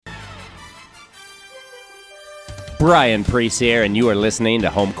Brian Priest here, and you are listening to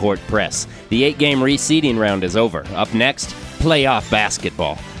Home Court Press. The 8-game reseeding round is over. Up next, playoff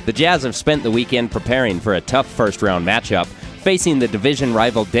basketball. The Jazz have spent the weekend preparing for a tough first-round matchup, facing the division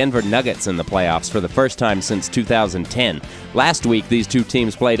rival Denver Nuggets in the playoffs for the first time since 2010. Last week, these two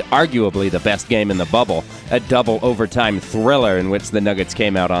teams played arguably the best game in the bubble, a double overtime thriller in which the Nuggets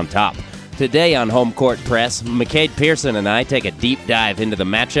came out on top. Today on Home Court Press, McCade Pearson and I take a deep dive into the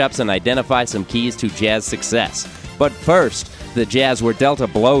matchups and identify some keys to Jazz success. But first, the Jazz were dealt a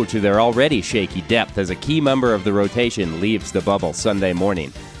blow to their already shaky depth as a key member of the rotation leaves the bubble Sunday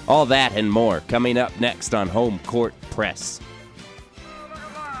morning. All that and more coming up next on Home Court Press.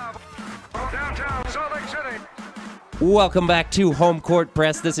 Downtown Salt Lake City. Welcome back to Home Court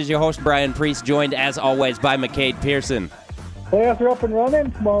Press. This is your host, Brian Priest, joined as always by McCade Pearson. Playoffs are up and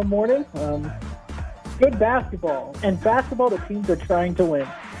running tomorrow morning. Good basketball. And basketball that teams are trying to win.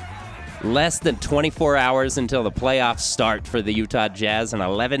 Less than 24 hours until the playoffs start for the Utah Jazz, an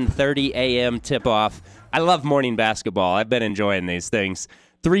 11:30 a.m. tip-off. I love morning basketball. I've been enjoying these things.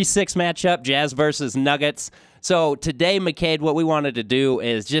 3-6 matchup, Jazz versus Nuggets. So today, McCade, what we wanted to do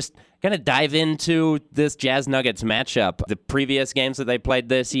is just kind of dive into this Jazz-Nuggets matchup. The previous games that they played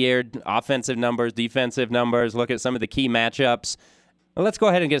this year, offensive numbers, defensive numbers, look at some of the key matchups. Well, let's go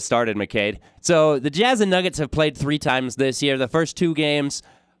ahead and get started, McCade. So the Jazz and Nuggets have played 3 times this year. The first 2 games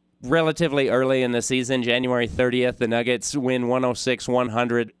relatively early in the season, January 30th, the Nuggets win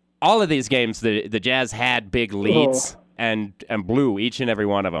 106-100. All of these games, the Jazz had big leads and blew each and every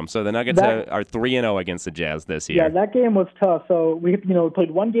one of them. So the Nuggets are 3-0 against the Jazz this year. Yeah, that game was tough. So we played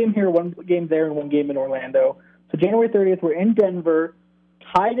 1 game here, 1 game there, and 1 game in Orlando. So January 30th, we're in Denver,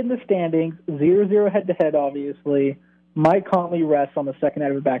 tied in the standings, 0-0 head-to-head, obviously. Mike Conley rests on the second night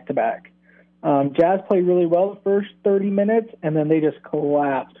of a back-to-back. Jazz played really well the first 30 minutes, and then they just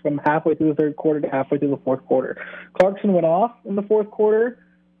collapsed from halfway through the third quarter to halfway through the fourth quarter. Clarkson went off in the fourth quarter,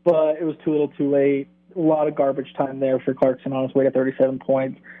 but it was too little too late. A lot of garbage time there for Clarkson on his way to 37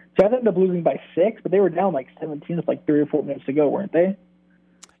 points. Jazz ended up losing by 6, but they were down like 17 with like 3 or 4 minutes to go, weren't they?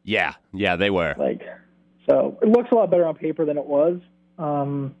 Yeah, they were. So it looks a lot better on paper than it was.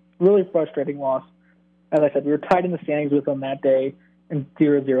 Really frustrating loss. As I said, we were tied in the standings with them that day and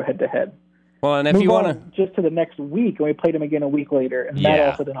 0-0 head-to-head. Well, and if you want to just to the next week, and we played them again a week later, and that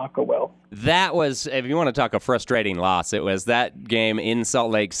also did not go well. That was, if you want to talk a frustrating loss, it was that game in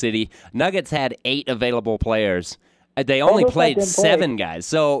Salt Lake City. Nuggets had 8 available players. They only played 7 guys.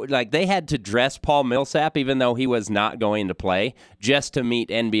 So, they had to dress Paul Millsap, even though he was not going to play, just to meet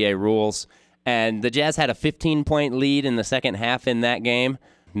NBA rules. And the Jazz had a 15-point lead in the second half in that game.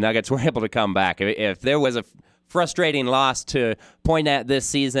 Nuggets were able to come back. If there was a frustrating loss to point at this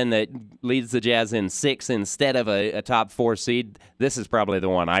season that leads the Jazz in 6 instead of a top 4 seed, this is probably the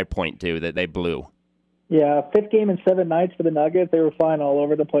one I point to that they blew. Yeah, 5th game in 7 nights for the Nuggets. They were flying all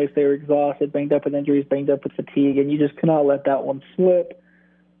over the place. They were exhausted, banged up with injuries, banged up with fatigue, and you just cannot let that one slip.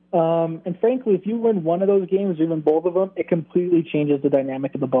 And frankly, if you win one of those games, or even both of them, it completely changes the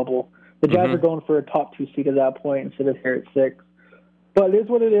dynamic of the bubble. The Jazz are going for a top 2 seed at that point instead of here at 6. But it is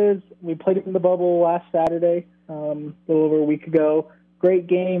what it is. We played it in the bubble last Saturday, a little over a week ago. Great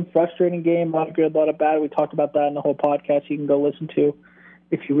game, frustrating game, a lot of good, a lot of bad. We talked about that in the whole podcast you can go listen to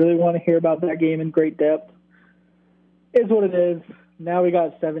if you really want to hear about that game in great depth. It is what it is. Now we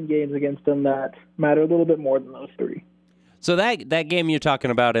got 7 games against them that matter a little bit more than those 3. So that game you're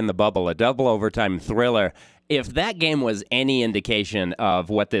talking about in the bubble, a double overtime thriller, if that game was any indication of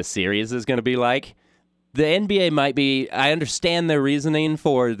what this series is going to be like, the NBA might be, I understand their reasoning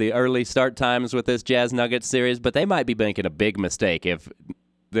for the early start times with this Jazz-Nuggets series, but they might be making a big mistake if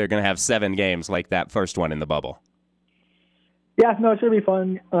they're going to have 7 games like that first one in the bubble. Yeah, no, it should be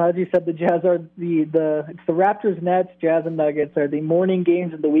fun. As you said, the Jazz are it's the Raptors, Nets, Jazz, and Nuggets are the morning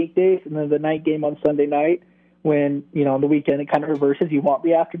games of the weekdays, and then the night game on Sunday night when, on the weekend it kind of reverses. You want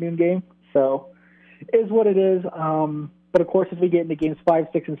the afternoon game. So it is what it is. But, of course, as we get into games 5,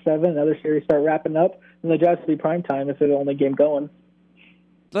 6, and 7, and other series start wrapping up, then the Jazz will be prime time if they're the only game going.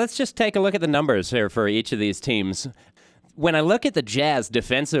 Let's just take a look at the numbers here for each of these teams. When I look at the Jazz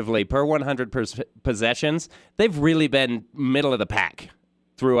defensively per 100 possessions, they've really been middle of the pack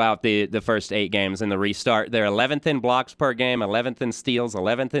throughout the first 8 games in the restart. They're 11th in blocks per game, 11th in steals,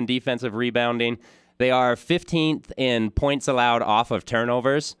 11th in defensive rebounding. They are 15th in points allowed off of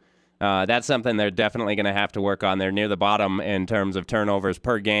turnovers. That's something they're definitely going to have to work on. They're near the bottom in terms of turnovers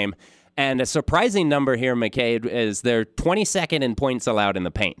per game. And a surprising number here, McCade, is they're 22nd in points allowed in the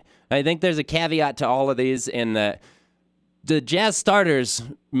paint. I think there's a caveat to all of these in that The Jazz starters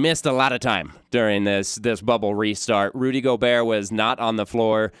missed a lot of time during this bubble restart. Rudy Gobert was not on the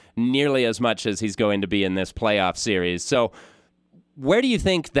floor nearly as much as he's going to be in this playoff series. So where do you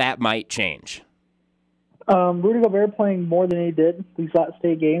think that might change? Rudy Gobert playing more than he did these last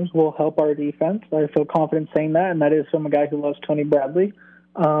 8 games will help our defense. I feel confident saying that, and that is from a guy who loves Tony Bradley.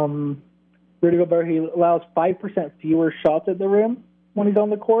 Rudy Gobert, he allows 5% fewer shots at the rim when he's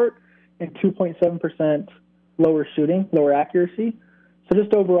on the court and 2.7% lower shooting, lower accuracy. So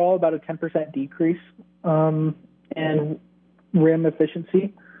just overall about a 10% decrease in rim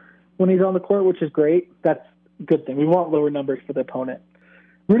efficiency when he's on the court, which is great. That's a good thing. We want lower numbers for the opponent.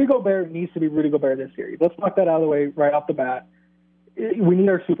 Rudy Gobert needs to be Rudy Gobert this series. Let's knock that out of the way right off the bat. We need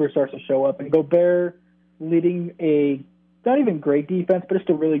our superstars to show up. And Gobert leading a not even great defense, but just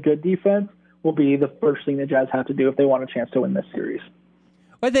a really good defense will be the first thing the Jazz have to do if they want a chance to win this series.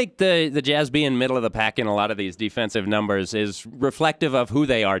 I think the Jazz being middle of the pack in a lot of these defensive numbers is reflective of who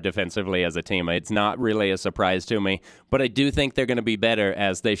they are defensively as a team. It's not really a surprise to me, but I do think they're going to be better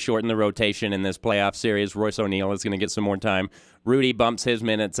as they shorten the rotation in this playoff series. Royce O'Neal is going to get some more time. Rudy bumps his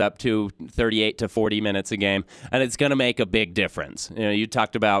minutes up to 38 to 40 minutes a game, and it's going to make a big difference. You know, you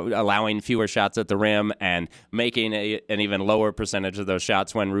talked about allowing fewer shots at the rim and making an even lower percentage of those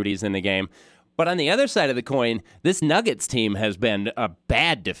shots when Rudy's in the game. But on the other side of the coin, this Nuggets team has been a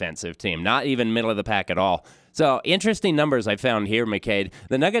bad defensive team, not even middle of the pack at all. So interesting numbers I found here, McCade.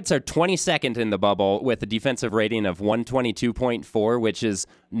 The Nuggets are 22nd in the bubble with a defensive rating of 122.4, which is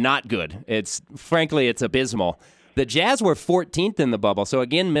not good. Frankly, it's abysmal. The Jazz were 14th in the bubble, so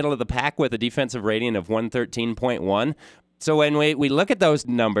again, middle of the pack with a defensive rating of 113.1. So when we look at those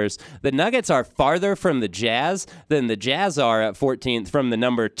numbers, the Nuggets are farther from the Jazz than the Jazz are at 14th from the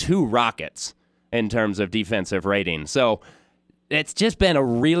number 2 Rockets in terms of defensive rating. So it's just been a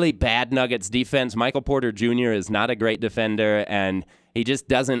really bad Nuggets defense. Michael Porter Jr. is not a great defender, and he just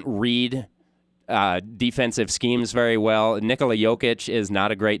doesn't read defensive schemes very well. Nikola Jokic is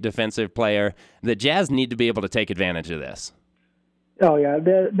not a great defensive player. The Jazz need to be able to take advantage of this. Oh, yeah,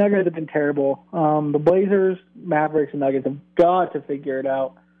 the Nuggets have been terrible. The Blazers, Mavericks, and Nuggets have got to figure it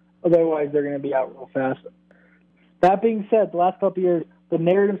out. Otherwise, they're going to be out real fast. That being said, the last couple of years, the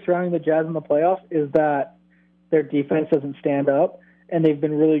narrative surrounding the Jazz in the playoffs is that their defense doesn't stand up, and they've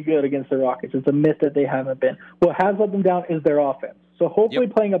been really good against the Rockets. It's a myth that they haven't been. What has let them down is their offense. So hopefully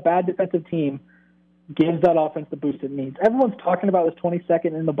playing a bad defensive team gives that offense the boost it needs. Everyone's talking about this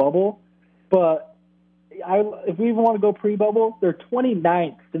 22nd in the bubble, but if we even want to go pre-bubble, they're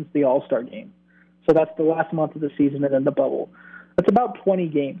 29th since the All-Star game. So that's the last month of the season and then the bubble. That's about 20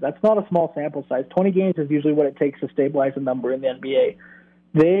 games. That's not a small sample size. 20 games is usually what it takes to stabilize a number in the NBA.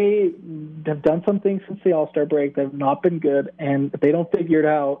 They have done some things since the All-Star break that have not been good, and if they don't figure it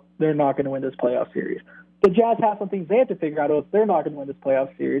out, they're not going to win this playoff series. The Jazz have some things they have to figure out if they're not going to win this playoff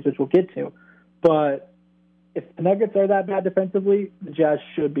series, which we'll get to. But if the Nuggets are that bad defensively, the Jazz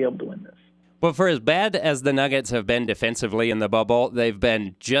should be able to win this. But for as bad as the Nuggets have been defensively in the bubble, they've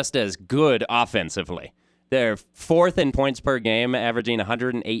been just as good offensively. They're 4th in points per game, averaging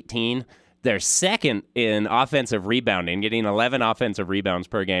 118. They're 2nd in offensive rebounding, getting 11 offensive rebounds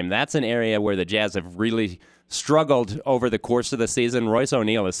per game. That's an area where the Jazz have really struggled over the course of the season. Royce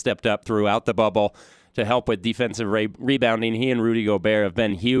O'Neal has stepped up throughout the bubble to help with defensive rebounding. He and Rudy Gobert have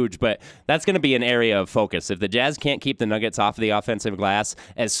been huge, but that's going to be an area of focus. If the Jazz can't keep the Nuggets off the offensive glass,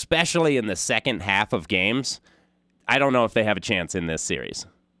 especially in the second half of games, I don't know if they have a chance in this series.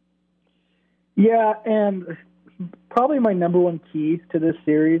 Yeah, and probably my number one key to this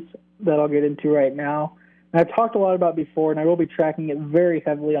series that I'll get into right now, and I've talked a lot about before, and I will be tracking it very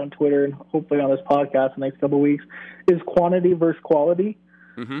heavily on Twitter and hopefully on this podcast in the next couple of weeks, is quantity versus quality.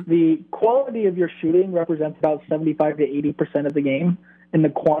 Mm-hmm. The quality of your shooting represents about 75 to 80% of the game, and the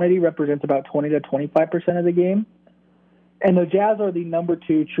quantity represents about 20 to 25% of the game. And the Jazz are the number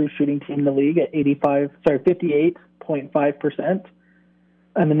 2 true shooting team in the league at 58.5%,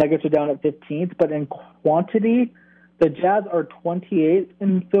 and the Nuggets are down at 15th. But in quantity, the Jazz are 28th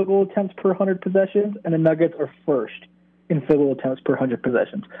in field goal attempts per 100 possessions, and the Nuggets are 1st in field goal attempts per 100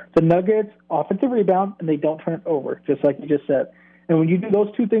 possessions. The Nuggets, offensive rebound, and they don't turn it over, just like you just said. And when you do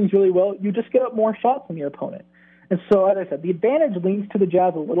those two things really well, you just get up more shots than your opponent. And so, as I said, the advantage leans to the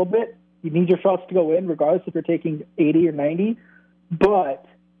Jazz a little bit. You need your shots to go in, regardless if you're taking 80 or 90. But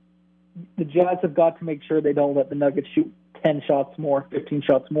the Jazz have got to make sure they don't let the Nuggets shoot 10 shots more, 15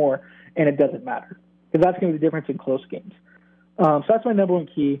 shots more, and it doesn't matter. Because that's going to be the difference in close games. So that's my number one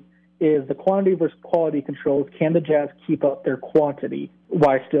key, is the quantity versus quality controls. Can the Jazz keep up their quantity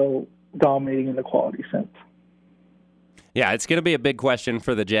while still dominating in the quality sense? Yeah, it's going to be a big question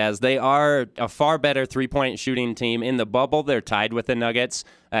for the Jazz. They are a far better three-point shooting team. In the bubble, they're tied with the Nuggets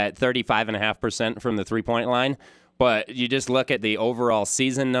at 35.5% from the three-point line. But you just look at the overall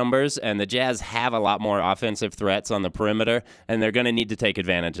season numbers, and the Jazz have a lot more offensive threats on the perimeter, and they're going to need to take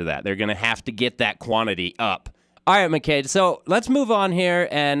advantage of that. They're going to have to get that quantity up. All right, McCade, so let's move on here,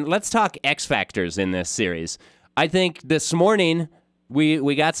 and let's talk X factors in this series. I think this morning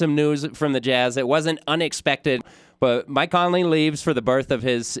we got some news from the Jazz. It wasn't unexpected, but Mike Conley leaves for the birth of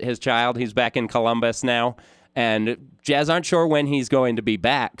his child. He's back in Columbus now, and Jazz aren't sure when he's going to be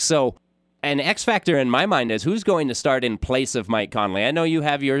back. So an X factor in my mind is who's going to start in place of Mike Conley. I know you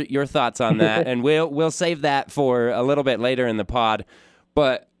have your thoughts on that, and we'll save that for a little bit later in the pod.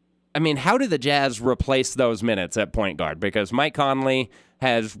 But, I mean, how do the Jazz replace those minutes at point guard? Because Mike Conley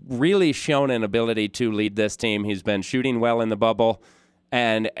has really shown an ability to lead this team. He's been shooting well in the bubble.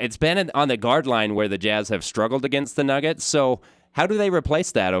 And it's been on the guard line where the Jazz have struggled against the Nuggets. So how do they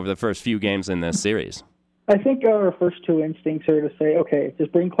replace that over the first few games in this series? I think our first two instincts are to say, okay,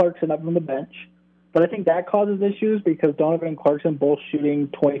 just bring Clarkson up from the bench. But I think that causes issues because Donovan and Clarkson both shooting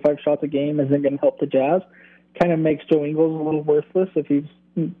 25 shots a game isn't going to help the Jazz. Kind of makes Joe Ingles a little worthless if he's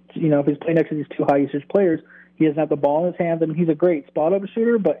playing next to these two high-usage players. He doesn't have the ball in his hands. I mean, he's a great spot-up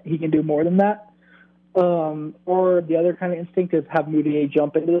shooter, but he can do more than that. Or the other kind of instinct is have Mudiay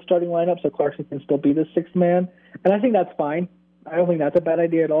jump into the starting lineup so Clarkson can still be the sixth man. And I think that's fine. I don't think that's a bad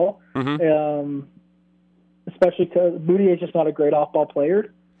idea at all. Mm-hmm. Especially because Mudiay is just not a great off-ball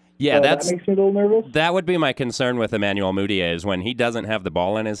player. Yeah, so that makes me a little nervous. That would be my concern with Emmanuel Mudiay is when he doesn't have the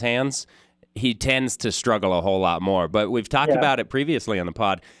ball in his hands, he tends to struggle a whole lot more. But we've talked about it previously on the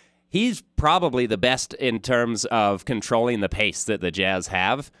pod. He's probably the best in terms of controlling the pace that the Jazz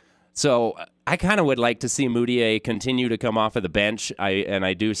have. So I kind of would like to see Mudiay continue to come off of the bench.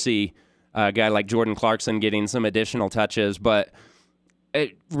 I do see a guy like Jordan Clarkson getting some additional touches, but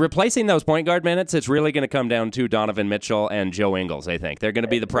replacing those point guard minutes, it's really going to come down to Donovan Mitchell and Joe Ingles, I think. They're going to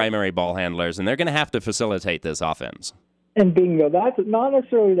be the primary ball handlers, and they're going to have to facilitate this offense. And bingo, that's not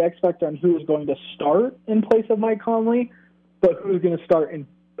necessarily the X factor on who is going to start in place of Mike Conley, but who's going to start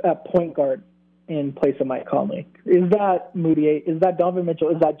at point guard in place of Mike Conley. Is that Mudiay? Is that Donovan Mitchell?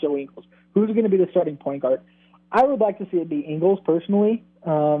 Is that Joe Ingles? Who's going to be the starting point guard? I would like to see it be Ingles personally.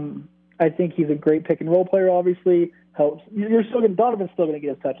 I think he's a great pick and roll player. Obviously, helps. Donovan's still going to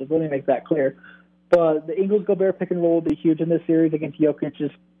get his touches. Let me make that clear. But the Ingles-Gobert pick and roll will be huge in this series against Jokic.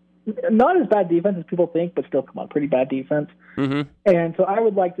 Just not as bad defense as people think, but still, come on, pretty bad defense. Mm-hmm. And so I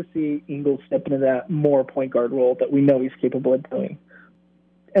would like to see Ingles step into that more point guard role that we know he's capable of doing.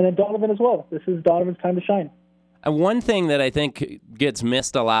 And then Donovan as well. This is Donovan's time to shine. And one thing that I think gets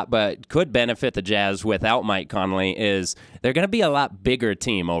missed a lot but could benefit the Jazz without Mike Conley is they're going to be a lot bigger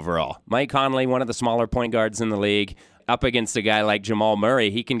team overall. Mike Conley, one of the smaller point guards in the league, up against a guy like Jamal Murray,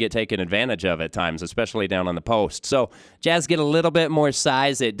 he can get taken advantage of at times, especially down on the post. So Jazz get a little bit more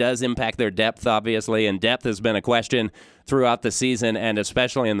size. It does impact their depth, obviously, and depth has been a question throughout the season and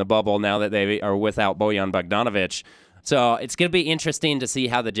especially in the bubble now that they are without Bojan Bogdanovic. So it's going to be interesting to see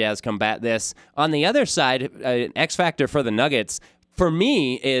how the Jazz combat this. On the other side, an X factor for the Nuggets, for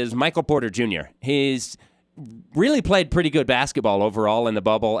me, is Michael Porter Jr. He's really played pretty good basketball overall in the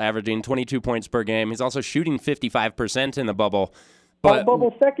bubble, averaging 22 points per game. He's also shooting 55% in the bubble. But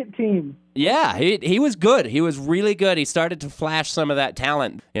bubble second team. Yeah, he was good. He was really good. He started to flash some of that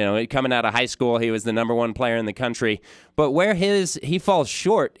talent. You know, coming out of high school, he was the number one player in the country. But where he falls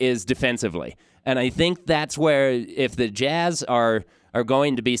short is defensively. And I think that's where, if the Jazz are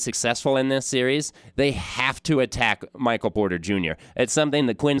going to be successful in this series, they have to attack Michael Porter Jr. It's something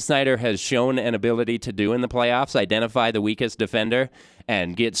that Quinn Snyder has shown an ability to do in the playoffs, identify the weakest defender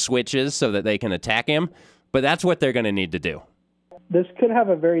and get switches so that they can attack him. But that's what they're going to need to do. This could have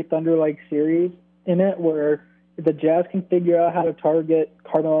a very Thunder-like series in it where if the Jazz can figure out how to target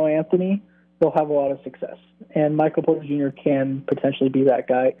Carmelo Anthony, they'll have a lot of success. And Michael Porter Jr. can potentially be that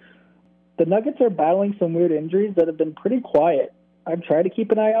guy. The Nuggets are battling some weird injuries that have been pretty quiet. I've tried to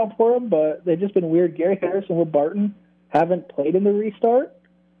keep an eye out for them, but they've just been weird. Gary Harris and Will Barton haven't played in the restart.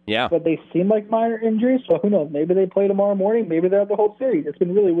 Yeah. But they seem like minor injuries, so who knows? Maybe they play tomorrow morning. Maybe they're out the whole series. It's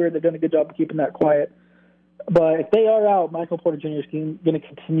been really weird. They've done a good job of keeping that quiet. But if they are out, Michael Porter Jr. is going to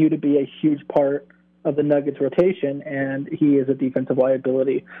continue to be a huge part of the Nuggets rotation, and he is a defensive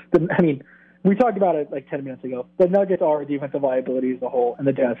liability. We talked about it like 10 minutes ago. The Nuggets are a defensive liability as a whole, and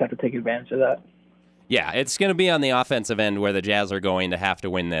the Jazz have to take advantage of that. Yeah, it's going to be on the offensive end where the Jazz are going to have to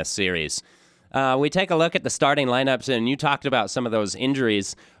win this series. We take a look at the starting lineups, and you talked about some of those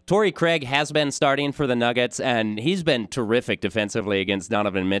injuries. Torrey Craig has been starting for the Nuggets, and he's been terrific defensively against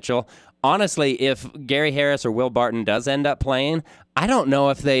Donovan Mitchell. Honestly, if Gary Harris or Will Barton does end up playing, I don't know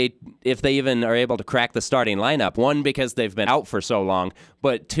if they even are able to crack the starting lineup. One, because they've been out for so long,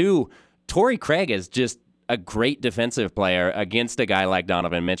 but two, Torrey Craig is just a great defensive player against a guy like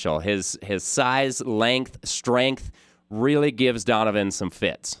Donovan Mitchell. His size, length, strength really gives Donovan some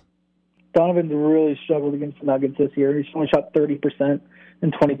fits. Donovan's really struggled against the Nuggets this year. He's only shot 30%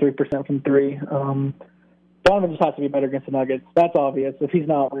 and 23% from three. Donovan just has to be better against the Nuggets. That's obvious. If he's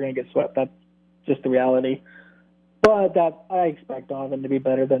not, we're going to get swept. That's just the reality. But I expect Donovan to be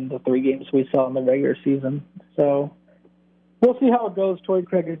better than the 3 games we saw in the regular season. So we'll see how it goes. Torrey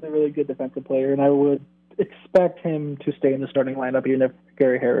Craig is a really good defensive player, and I would expect him to stay in the starting lineup even if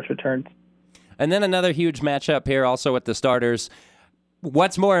Gary Harris returns. And then another huge matchup here also with the starters.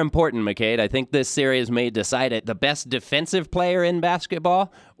 What's more important, McCade? I think this series may decide it. The best defensive player in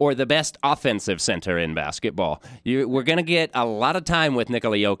basketball or the best offensive center in basketball? We're going to get a lot of time with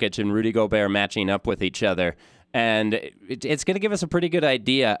Nikola Jokic and Rudy Gobert matching up with each other. And it's going to give us a pretty good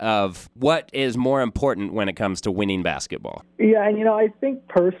idea of what is more important when it comes to winning basketball. Yeah, and, I think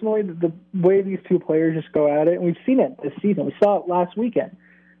personally the way these two players just go at it, and we've seen it this season. We saw it last weekend,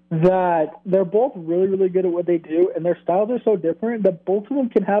 that they're both really, really good at what they do, and their styles are so different that both of them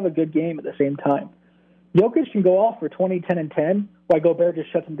can have a good game at the same time. Jokic can go off for 20, 10, and 10, while Gobert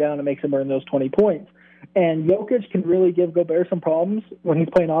just shuts him down and makes him earn those 20 points. And Jokic can really give Gobert some problems when he's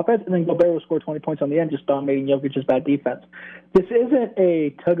playing offense, and then Gobert will score 20 points on the end, just dominating Jokic's bad defense. This isn't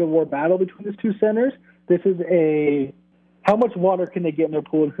a tug-of-war battle between these two centers. This is a how much water can they get in their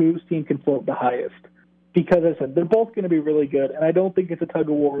pool and whose team can float the highest. Because, as I said, they're both going to be really good, and I don't think it's a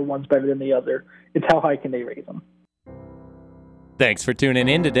tug-of-war where one's better than the other. It's how high can they raise them. Thanks for tuning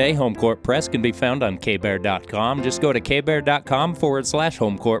in today. Home Court Press can be found on kbear.com. Just go to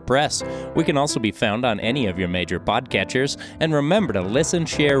kbear.com/Home Court Press. We can also be found on any of your major podcatchers. And remember to listen,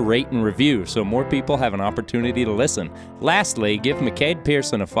 share, rate, and review so more people have an opportunity to listen. Lastly, give McCade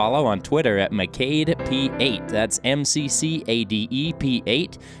Pearson a follow on Twitter at McCadeP8. That's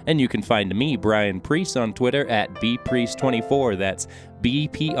McCadeP8. And you can find me, Brian Priest, on Twitter at BPriest24. That's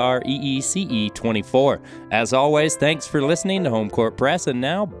BPREECE24. As always, thanks for listening to Home Court Press, and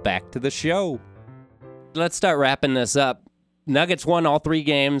now back to the show. Let's start wrapping this up. Nuggets won all 3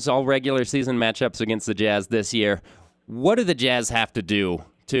 games, all regular season matchups against the Jazz this year. What do the Jazz have to do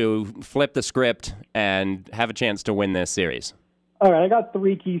to flip the script and have a chance to win this series? All right, I got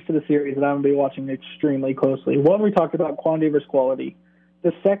 3 keys to the series that I'm going to be watching extremely closely. One, we talked about quantity versus quality.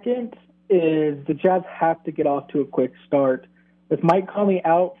 The second is the Jazz have to get off to a quick start. With Mike Conley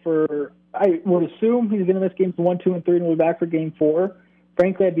out for, I would assume he's going to miss games 1, 2, and 3 and will be back for game 4.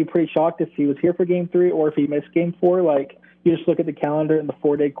 Frankly, I'd be pretty shocked if he was here for game 3 or if he missed game 4. Like, you just look at the calendar and the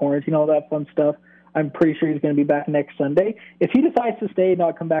 4-day quarantine, all that fun stuff. I'm pretty sure he's going to be back next Sunday. If he decides to stay and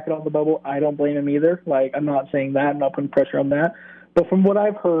not come back at all in the bubble, I don't blame him either. Like, I'm not saying that. I'm not putting pressure on that. But from what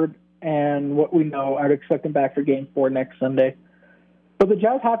I've heard and what we know, I'd expect him back for game 4 next Sunday. But the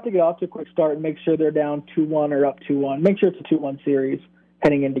Jazz have to get off to a quick start and make sure they're down 2-1 or up 2-1. Make sure it's a 2-1 series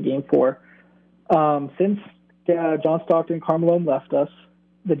heading into Game 4. Since John Stockton and Carmelo left us,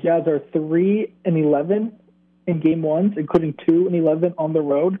 the Jazz are 3-11 in Game 1s, including 2-11 on the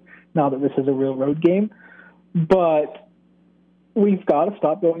road, now that this is a real road game. But we've got to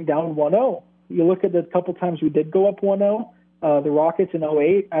stop going down 1-0. You look at the couple times we did go up 1-0, the Rockets in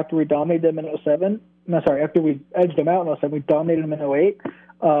 08, after we dominated them in 07. After we edged them out in 07, we dominated them in 08.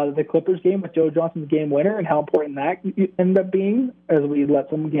 The Clippers game with Joe Johnson's game winner and how important that ended up being as we let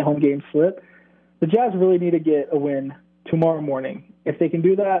some home games slip. The Jazz really need to get a win tomorrow morning. If they can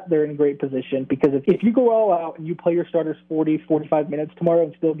do that, they're in a great position because if you go all out and you play your starters 40, 45 minutes tomorrow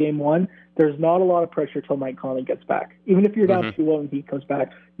and still game 1, there's not a lot of pressure till Mike Conley gets back. Even if you're down 2-0 and he comes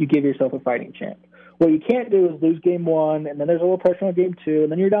back, you give yourself a fighting chance. What you can't do is lose game 1 and then there's a little pressure on game 2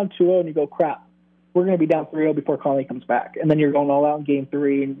 and then you're down 2-0 and you go, crap. We're going to be down 3-0 before Conley comes back. And then you're going all out in Game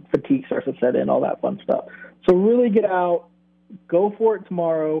 3, and fatigue starts to set in, all that fun stuff. So really get out, go for it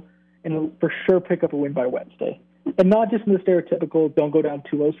tomorrow, and for sure pick up a win by Wednesday. And not just in the stereotypical don't go down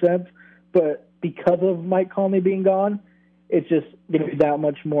 2-0 sense, but because of Mike Conley being gone, it's just going to be that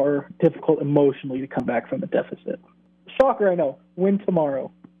much more difficult emotionally to come back from a deficit. Shocker, I know. Win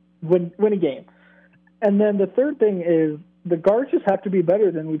tomorrow. Win a game. And then the third thing is the guards just have to be better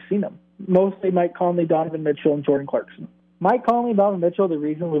than we've seen them. Mostly Mike Conley, Donovan Mitchell, and Jordan Clarkson. Mike Conley and Donovan Mitchell, the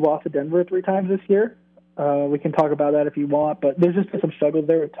reason we lost to Denver 3 times this year. We can talk about that if you want, but there's just been some struggles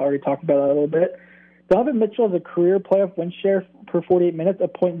there. We've already talked about that a little bit. Donovan Mitchell has a career playoff win share per 48 minutes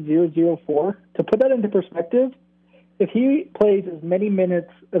of .004. To put that into perspective, if he plays as many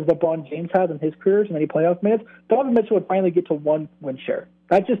minutes as LeBron James has in his career, as many playoff minutes, Donovan Mitchell would finally get to 1 win share.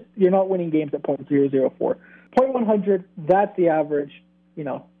 That's just, you're not winning games at .004. .100, that's the average,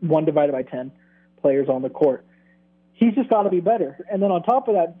 1 divided by 10 players on the court. He's just got to be better. And then on top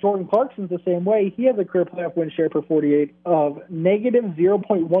of that, Jordan Clarkson's the same way. He has a career playoff win share per 48 of negative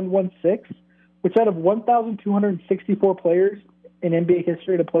 0.116, which out of 1,264 players in NBA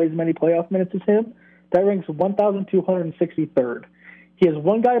history to play as many playoff minutes as him, that ranks 1,263rd. He has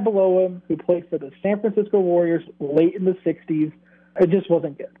one guy below him who played for the San Francisco Warriors late in the 60s. It just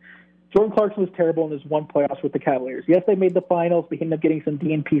wasn't good. Jordan Clarkson was terrible in his one playoffs with the Cavaliers. Yes, they made the finals, but he ended up getting some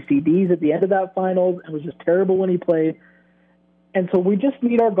DNP CDs at the end of that finals and was just terrible when he played. And so we just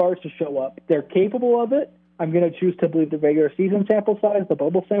need our guards to show up. They're capable of it. I'm going to choose to believe the regular season sample size, the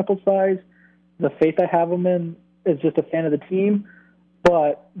bubble sample size, the faith I have them in is just a fan of the team,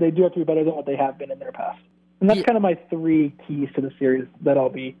 but they do have to be better than what they have been in their past. And that's kind of my 3 keys to the series that I'll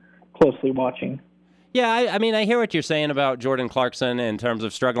be closely watching. Yeah, I mean, I hear what you're saying about Jordan Clarkson in terms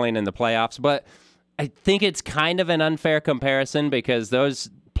of struggling in the playoffs, but I think it's kind of an unfair comparison because those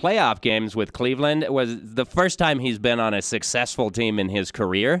playoff games with Cleveland was the first time he's been on a successful team in his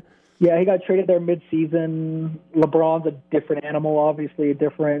career. Yeah, he got traded there mid-season. LeBron's a different animal, obviously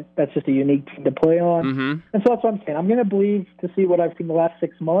that's just a unique team to play on. Mm-hmm. And so that's what I'm saying. I'm going to believe to see what I've seen the last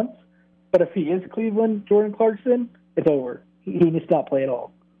 6 months, but if he is Cleveland, Jordan Clarkson, it's over. He needs to not play at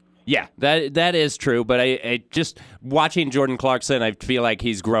all. Yeah, that is true, but I just watching Jordan Clarkson, I feel like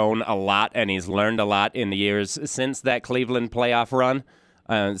he's grown a lot and he's learned a lot in the years since that Cleveland playoff run.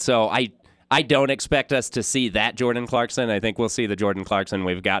 So I don't expect us to see that Jordan Clarkson. I think we'll see the Jordan Clarkson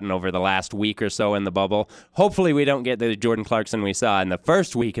we've gotten over the last week or so in the bubble. Hopefully we don't get the Jordan Clarkson we saw in the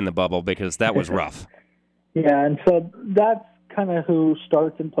first week in the bubble because that was rough. Yeah, and so that's kind of who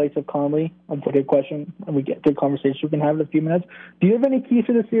starts in place of Conley. That's a good question, and we get to a conversation we can have in a few minutes. Do you have any keys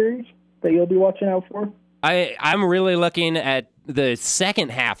to the series that you'll be watching out for? I'm really looking at the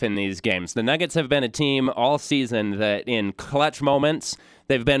second half in these games. The Nuggets have been a team all season that in clutch moments,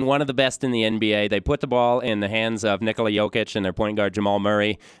 they've been one of the best in the NBA. They put the ball in the hands of Nikola Jokic and their point guard Jamal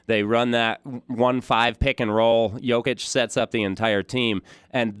Murray. They run that 1-5 pick and roll. Jokic sets up the entire team,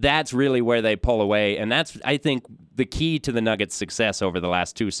 and that's really where they pull away. And that's, I think, the key to the Nuggets' success over the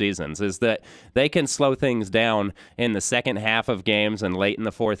last 2 seasons is that they can slow things down in the second half of games and late in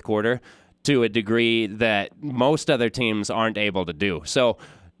the fourth quarter to a degree that most other teams aren't able to do. So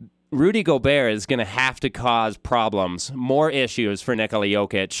Rudy Gobert is going to have to cause problems, more issues for Nikola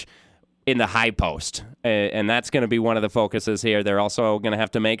Jokic in the high post. And that's going to be one of the focuses here. They're also going to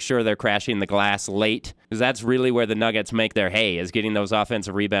have to make sure they're crashing the glass late because that's really where the Nuggets make their hay, is getting those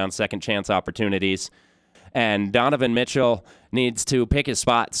offensive rebounds, second chance opportunities. And Donovan Mitchell needs to pick his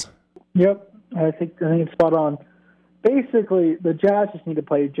spots. Yep, I think it's spot on. Basically, the Jazz just need to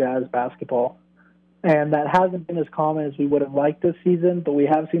play Jazz basketball. And that hasn't been as common as we would have liked this season, but we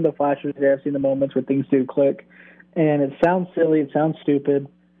have seen the flashes there. I've seen the moments where things do click. And it sounds silly, it sounds stupid,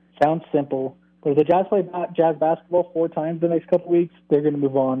 sounds simple. But if the Jazz play Jazz basketball 4 times the next couple weeks, they're going to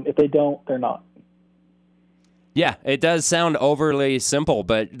move on. If they don't, they're not. Yeah, it does sound overly simple,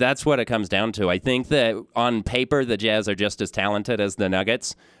 but that's what it comes down to. I think that on paper, the Jazz are just as talented as the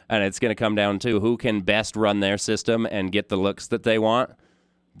Nuggets, and it's going to come down to who can best run their system and get the looks that they want.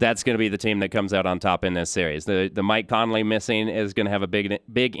 That's going to be the team that comes out on top in this series. The Mike Conley missing is going to have a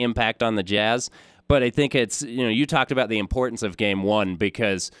big impact on the Jazz, but I think it's, you talked about the importance of Game 1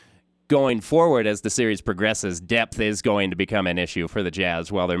 because going forward as the series progresses, depth is going to become an issue for the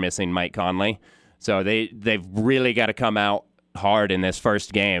Jazz while they're missing Mike Conley. So they've really got to come out hard in this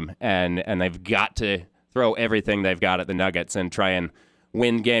first game, and they've got to throw everything they've got at the Nuggets and try and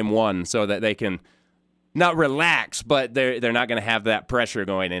win Game 1 so that they can not relax, but they're not going to have that pressure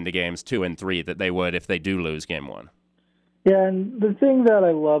going into Games 2 and 3 that they would if they do lose Game 1. Yeah, and the thing that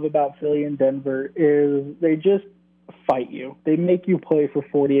I love about Philly and Denver is they just fight you. They make you play for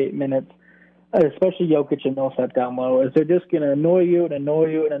 48 minutes. Especially Jokic and Millsap down low, is they're just going to annoy you and annoy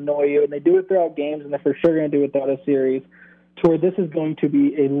you and annoy you, and they do it throughout games, and they're for sure going to do it throughout a series, to where this is going to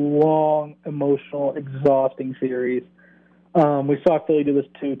be a long, emotional, exhausting series. We saw Philly do this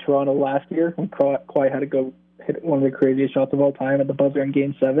to Toronto last year when Kawhi had to go hit one of the craziest shots of all time at the buzzer in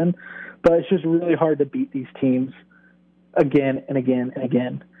Game 7, but it's just really hard to beat these teams again and again and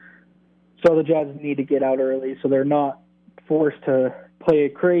again. So the Jazz need to get out early so they're not forced to play a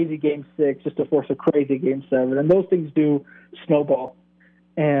crazy Game 6 just to force a crazy Game 7. And those things do snowball.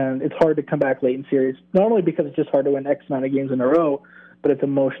 And it's hard to come back late in series, not only because it's just hard to win X amount of games in a row, but it's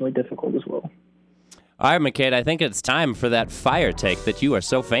emotionally difficult as well. All right, McCade, I think it's time for that fire take that you are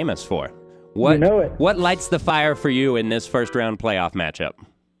so famous for. What, You know it. What lights the fire for you in this first-round playoff matchup?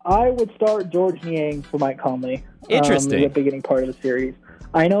 I would start George Niang for Mike Conley. Interesting. The beginning part of the series.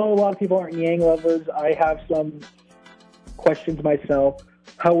 I know a lot of people aren't Niang lovers. I have some questions myself.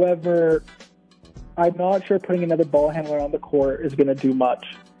 However, I'm not sure putting another ball handler on the court is going to do much.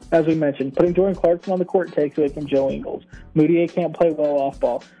 As we mentioned, putting Jordan Clarkson on the court takes away from Joe Ingles. Moutier can't play well off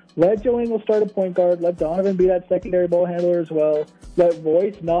ball. Let Joe Ingles start a point guard. Let Donovan be that secondary ball handler as well. Let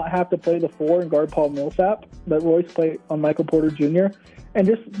Royce not have to play the 4 and guard Paul Millsap. Let Royce play on Michael Porter Jr. And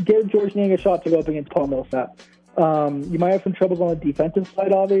just give George Niang a shot to go up against Paul Millsap. You might have some troubles on the defensive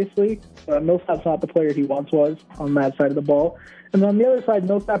side, obviously. Millsap's not the player he once was on that side of the ball. And on the other side,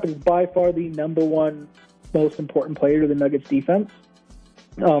 Millsap is by far the number one most important player to the Nuggets defense.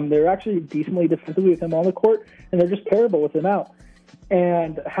 They're actually decently defensively with him on the court, and they're just terrible with him out.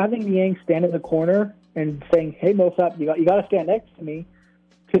 And having Niang stand in the corner and saying, "Hey, Millsap, you got to stand next to me,"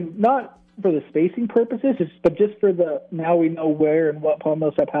 can not for the spacing purposes, but just for the now we know where and what Paul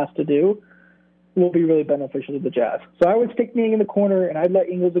Millsap has to do, will be really beneficial to the Jazz. So I would stick Niang in the corner, and I'd let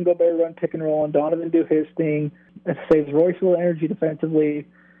Ingles and Gobert run pick and roll, and Donovan do his thing. It saves Royce a little energy defensively.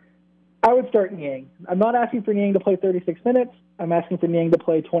 I would start Niang. I'm not asking for Niang to play 36 minutes. I'm asking for Niang to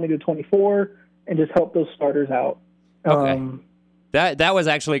play 20 to 24 and just help those starters out. Okay. That was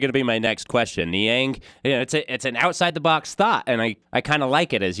actually going to be my next question. Niang, it's an outside the box thought, and I kind of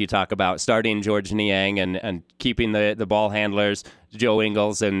like it as you talk about starting George Niang and keeping the ball handlers, Joe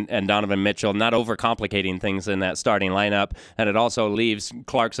Ingles and Donovan Mitchell, not overcomplicating things in that starting lineup. And it also leaves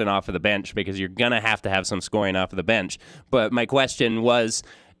Clarkson off of the bench because you're going to have some scoring off of the bench. But my question was,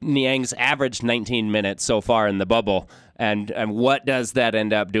 Niang's averaged 19 minutes so far in the bubble, and what does that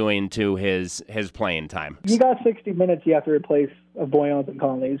end up doing to his playing time? You got 60 minutes you have to replace of Boyans and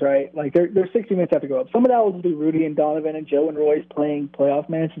Conley's, right? Like, there's 60 minutes have to go up. Some of that will be Rudy and Donovan and Joe and Royce playing playoff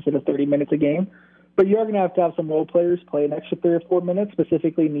minutes instead of 30 minutes a game. But you're going to have some role players play an extra 3 or 4 minutes,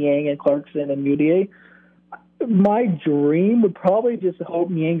 specifically Niang and Clarkson and Moutier. My dream would probably just hope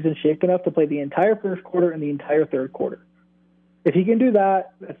Niang's in shape enough to play the entire first quarter and the entire third quarter. If he can do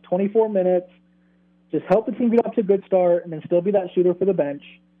that, that's 24 minutes. Just help the team get off to a good start and then still be that shooter for the bench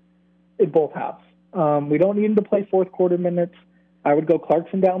in both halves. We don't need him to play fourth quarter minutes. I would go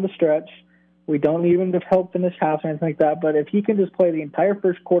Clarkson down the stretch. We don't need him to help finish halves or anything like that. But if he can just play the entire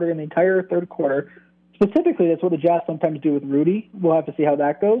first quarter and the entire third quarter, specifically that's what the Jazz sometimes do with Rudy. We'll have to see how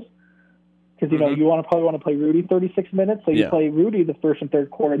that goes. Because, you probably want to play Rudy 36 minutes. So you play Rudy the first and third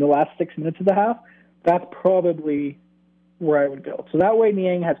quarter in the last 6 minutes of the half. That's probably where I would go. So that way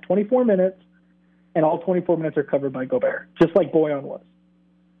Niang has 24 minutes, and all 24 minutes are covered by Gobert, just like Boyan was.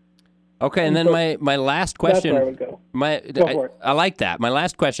 Okay, and then my last question. That's where I would go. Go for it. I like that. My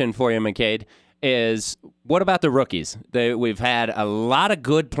last question for you, McCade, is what about the rookies? We've had a lot of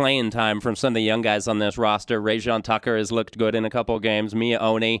good playing time from some of the young guys on this roster. Rajon Tucker has looked good in a couple of games. Mia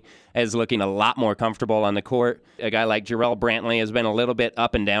Oni is looking a lot more comfortable on the court. A guy like Jarrell Brantley has been a little bit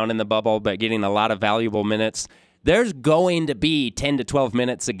up and down in the bubble, but getting a lot of valuable minutes. There's going to be 10 to 12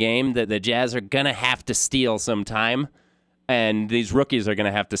 minutes a game that the Jazz are going to have to steal some time, and these rookies are going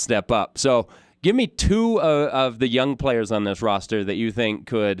to have to step up. So give me 2 of the young players on this roster that you think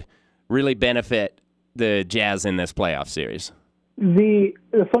could really benefit the Jazz in this playoff series. The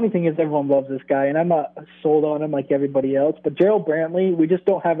funny thing is everyone loves this guy, and I'm not sold on him like everybody else, but Jarrell Brantley, we just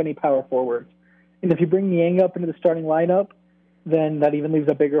don't have any power forwards. And if you bring Niang up into the starting lineup, then that even leaves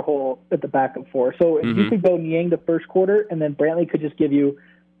a bigger hole at the backup 4. So if you could go Niang the first quarter, and then Brantley could just give you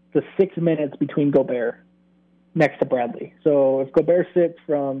the 6 minutes between Gobert next to Bradley. So if Gobert sits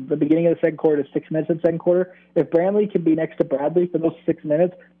from the beginning of the second quarter to 6 minutes in the second quarter, if Brantley can be next to Bradley for those 6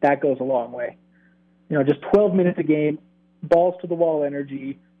 minutes, that goes a long way. Just 12 minutes a game, balls to the wall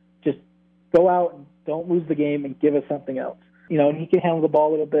energy, just go out and don't lose the game and give us something else. And he can handle the ball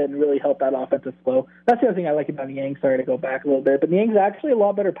a little bit and really help that offensive flow. That's the other thing I like about Niang. Sorry to go back a little bit, but Niang's actually a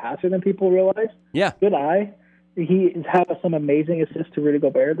lot better passer than people realize. Yeah. Good eye. He has had some amazing assists to Rudy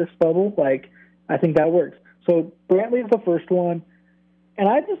Gobert this bubble. I think that works. So Brantley is the first one. And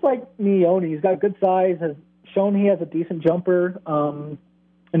I just like Niang. He's got good size, has shown he has a decent jumper.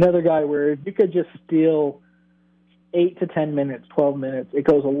 Another guy where if you could just steal 8 to 10 minutes, 12 minutes, it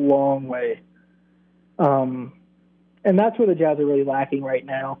goes a long way. And that's where the Jazz are really lacking right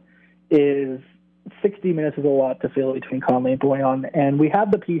now is 60 minutes is a lot to fill between Conley and Boyan. And we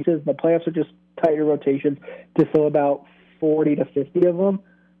have the pieces. The playoffs are just tighter rotations to fill about 40 to 50 of them.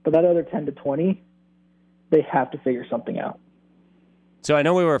 But that other 10 to 20, they have to figure something out. So I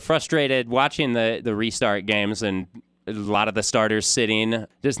know we were frustrated watching the restart games and a lot of the starters sitting,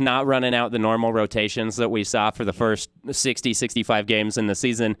 just not running out the normal rotations that we saw for the first 60, 65 games in the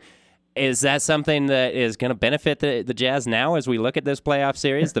season. Is that something that is going to benefit the Jazz now as we look at this playoff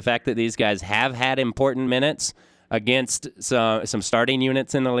series? The fact that these guys have had important minutes against some starting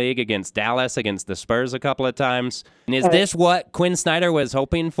units in the league, against Dallas, against the Spurs a couple of times. And is this what Quinn Snyder was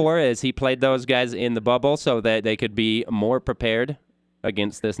hoping for as he played those guys in the bubble so that they could be more prepared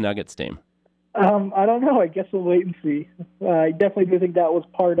against this Nuggets team? I don't know. I guess we'll wait and see. I definitely do think that was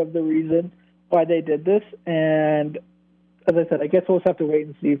part of the reason why they did this. And as I said, I guess we'll just have to wait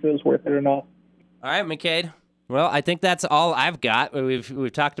and see if it was worth it or not. All right, McCade. Well, I think that's all I've got.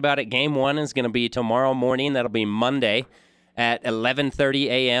 We've talked about it. Game 1 is going to be tomorrow morning. That'll be Monday at 11:30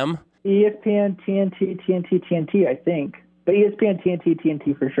 a.m. ESPN, TNT, I think. But ESPN,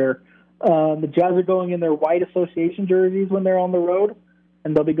 TNT for sure. The Jazz are going in their white association jerseys when they're on the road,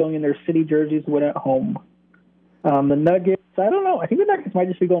 and they'll be going in their city jerseys when at home. The Nuggets, I don't know. I think the Nuggets might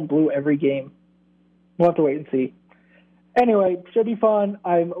just be going blue every game. We'll have to wait and see. Anyway, should be fun.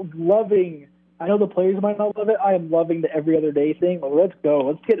 I'm loving, I know the players might not love it. I am loving the every other day thing. Well, let's go.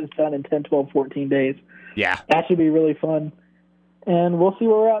 Let's get this done in 10, 12, 14 days. Yeah. That should be really fun. And we'll see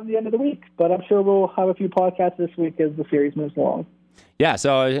where we're at the end of the week. But I'm sure we'll have a few podcasts this week as the series moves along. Yeah,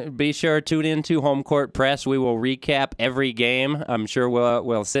 so be sure to tune in to Home Court Press. We will recap every game. I'm sure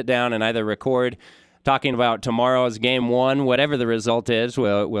we'll sit down and either record talking about tomorrow's Game 1, whatever the result is.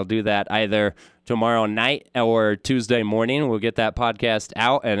 We'll do that either tomorrow night or Tuesday morning. We'll get that podcast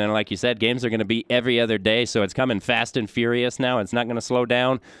out. And then, like you said, games are going to be every other day, so it's coming fast and furious now. It's not going to slow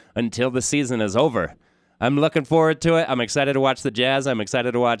down until the season is over. I'm looking forward to it. I'm excited to watch the Jazz. I'm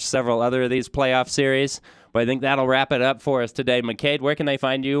excited to watch several other of these playoff series. But I think that'll wrap it up for us today. McCade, where can they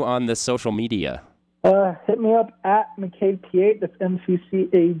find you on the social media? Hit me up at McCadeP8. That's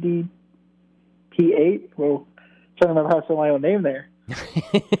MCCADP8. Well, trying to remember how to say my own name there.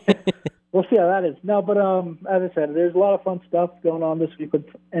 We'll see how that is. No, but as I said, there's a lot of fun stuff going on this week with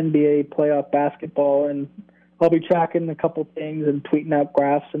NBA playoff basketball, and I'll be tracking a couple things and tweeting out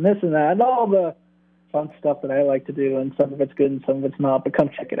graphs and this and that and all the fun stuff that I like to do, and some of it's good and some of it's not, but come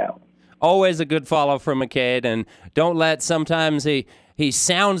check it out. Always a good follow from McCade, and don't let sometimes he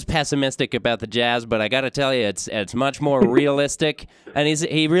sounds pessimistic about the Jazz, but I got to tell you, it's much more realistic, and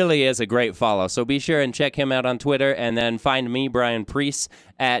he really is a great follow. So be sure and check him out on Twitter, and then find me, Brian Priest,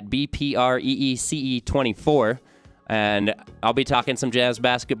 at BPREECE24, and I'll be talking some Jazz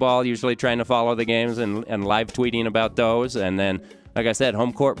basketball, usually trying to follow the games and live tweeting about those, and then, like I said,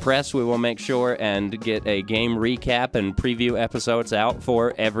 Home Court Press, we will make sure and get a game recap and preview episodes out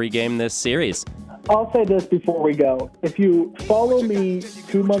for every game this series. I'll say this before we go. If you follow me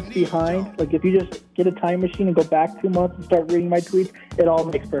 2 months behind, like if you just get a time machine and go back 2 months and start reading my tweets, it all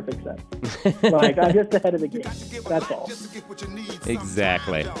makes perfect sense. Like, I'm just ahead of the game. That's all.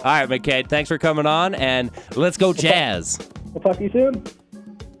 Exactly. All right, McCade, thanks for coming on, and let's go Jazz. We'll talk to you soon.